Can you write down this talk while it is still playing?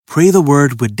Pray the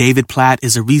Word with David Platt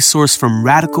is a resource from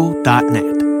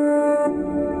radical.net.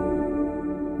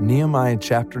 Nehemiah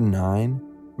chapter 9,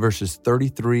 verses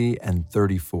 33 and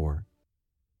 34.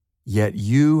 Yet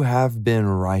you have been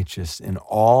righteous in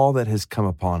all that has come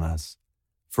upon us,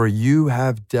 for you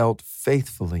have dealt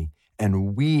faithfully,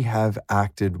 and we have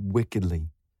acted wickedly.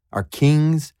 Our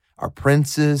kings, our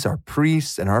princes, our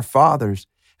priests, and our fathers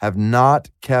have not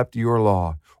kept your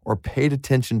law or paid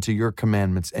attention to your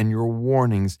commandments and your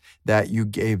warnings that you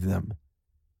gave them.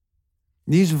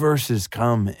 These verses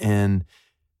come in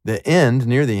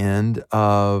near the end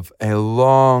of a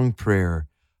long prayer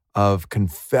of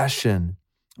confession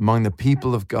among the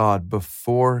people of God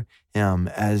before Him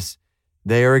as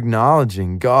they are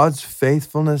acknowledging God's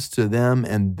faithfulness to them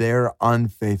and their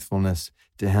unfaithfulness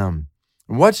to Him.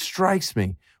 And what strikes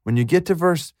me when you get to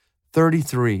verse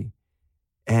 33,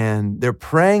 and they're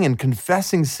praying and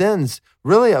confessing sins,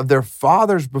 really, of their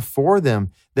fathers before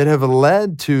them that have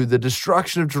led to the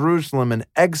destruction of Jerusalem and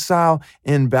exile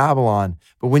in Babylon.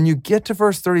 But when you get to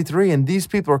verse 33 and these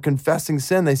people are confessing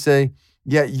sin, they say,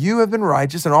 yet you have been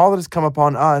righteous in all that has come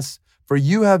upon us, for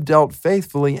you have dealt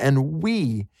faithfully, and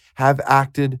we have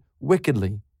acted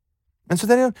wickedly. And so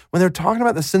when they're talking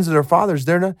about the sins of their fathers,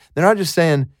 they're not just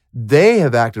saying they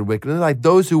have acted wickedly, like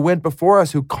those who went before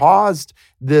us who caused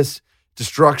this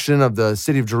destruction of the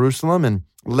city of Jerusalem and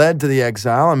led to the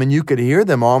exile. I mean, you could hear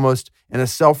them almost in a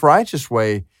self-righteous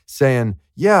way saying,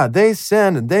 yeah, they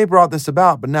sinned and they brought this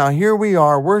about, but now here we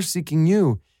are, we're seeking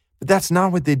you. But that's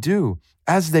not what they do.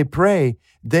 As they pray,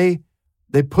 they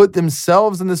put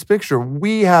themselves in this picture.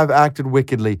 We have acted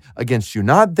wickedly against you.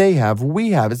 Not they have,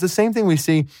 we have. It's the same thing we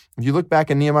see if you look back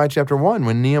in Nehemiah chapter 1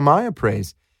 when Nehemiah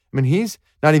prays. I mean, he's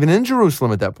not even in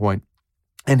Jerusalem at that point.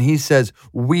 And he says,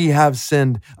 we have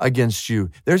sinned against you.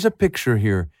 There's a picture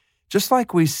here, just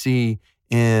like we see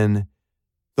in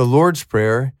the Lord's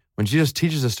Prayer, when Jesus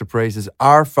teaches us to pray, he says,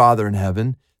 our Father in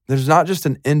heaven. There's not just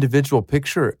an individual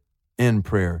picture in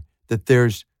prayer, that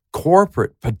there's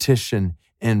corporate petition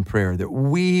in prayer, that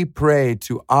we pray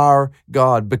to our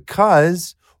God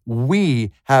because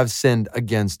we have sinned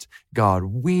against God.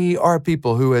 We are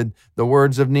people who, in the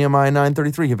words of Nehemiah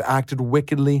 9:33, have acted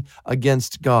wickedly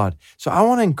against God. So I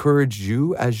want to encourage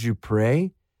you as you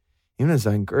pray, even as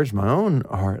I encourage my own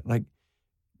heart,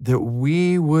 that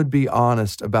we would be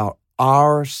honest about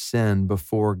our sin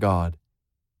before God.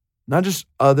 Not just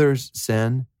others'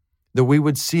 sin, that we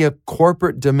would see a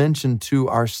corporate dimension to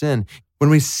our sin.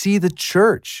 When we see the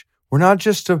church, we're not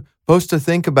just supposed to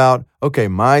think about, okay,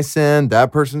 my sin,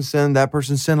 that person's sin,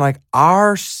 like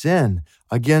our sin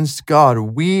against God.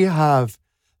 We have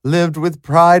lived with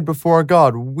pride before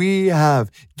God. We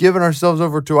have given ourselves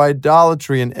over to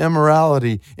idolatry and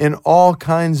immorality in all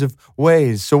kinds of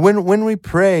ways. So when we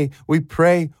pray,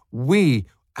 we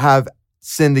have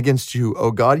sinned against you,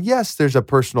 O God. Yes, there's a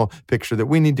personal picture that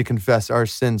we need to confess our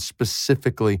sins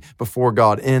specifically before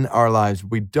God in our lives.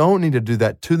 We don't need to do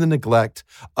that to the neglect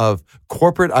of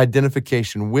corporate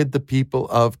identification with the people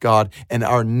of God and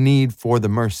our need for the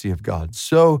mercy of God.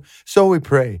 So we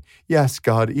pray, yes,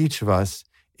 God, each of us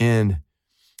in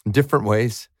different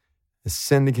ways has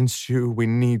sinned against you. We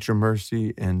need your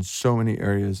mercy in so many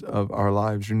areas of our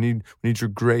lives. We need your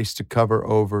grace to cover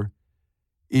over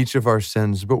each of our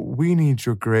sins, but we need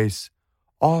your grace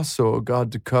also, oh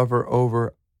God, to cover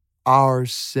over our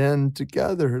sin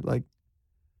together. Like,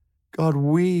 God,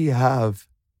 we have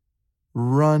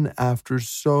run after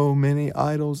so many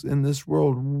idols in this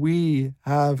world. We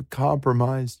have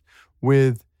compromised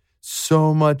with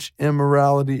so much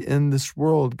immorality in this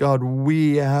world. God,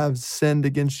 we have sinned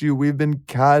against you. We've been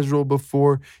casual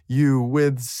before you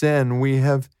with sin. We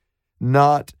have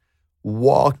not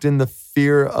walked in the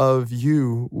fear of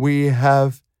you. We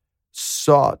have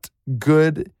sought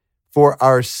good for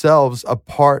ourselves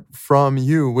apart from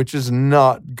you, which is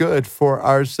not good for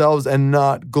ourselves and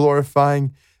not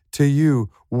glorifying to you.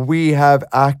 We have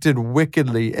acted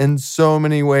wickedly in so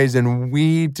many ways, and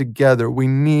we together, we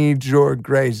need your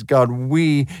grace. God,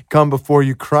 we come before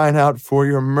you crying out for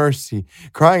your mercy,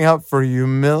 crying out for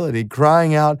humility,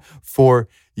 crying out for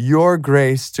your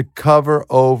grace to cover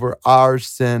over our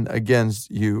sin against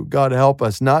you. God, help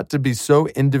us not to be so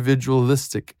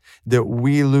individualistic that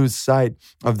we lose sight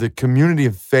of the community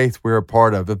of faith we're a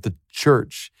part of the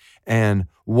church, and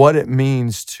what it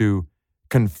means to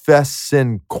confess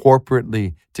sin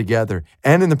corporately together.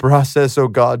 And in the process, oh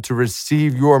God, to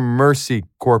receive your mercy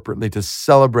corporately, to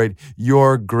celebrate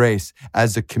your grace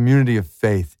as a community of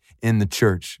faith in the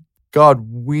church. God,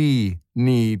 we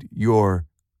need your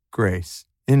grace.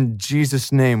 In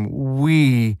Jesus' name,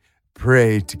 we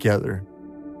pray together.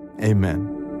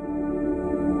 Amen.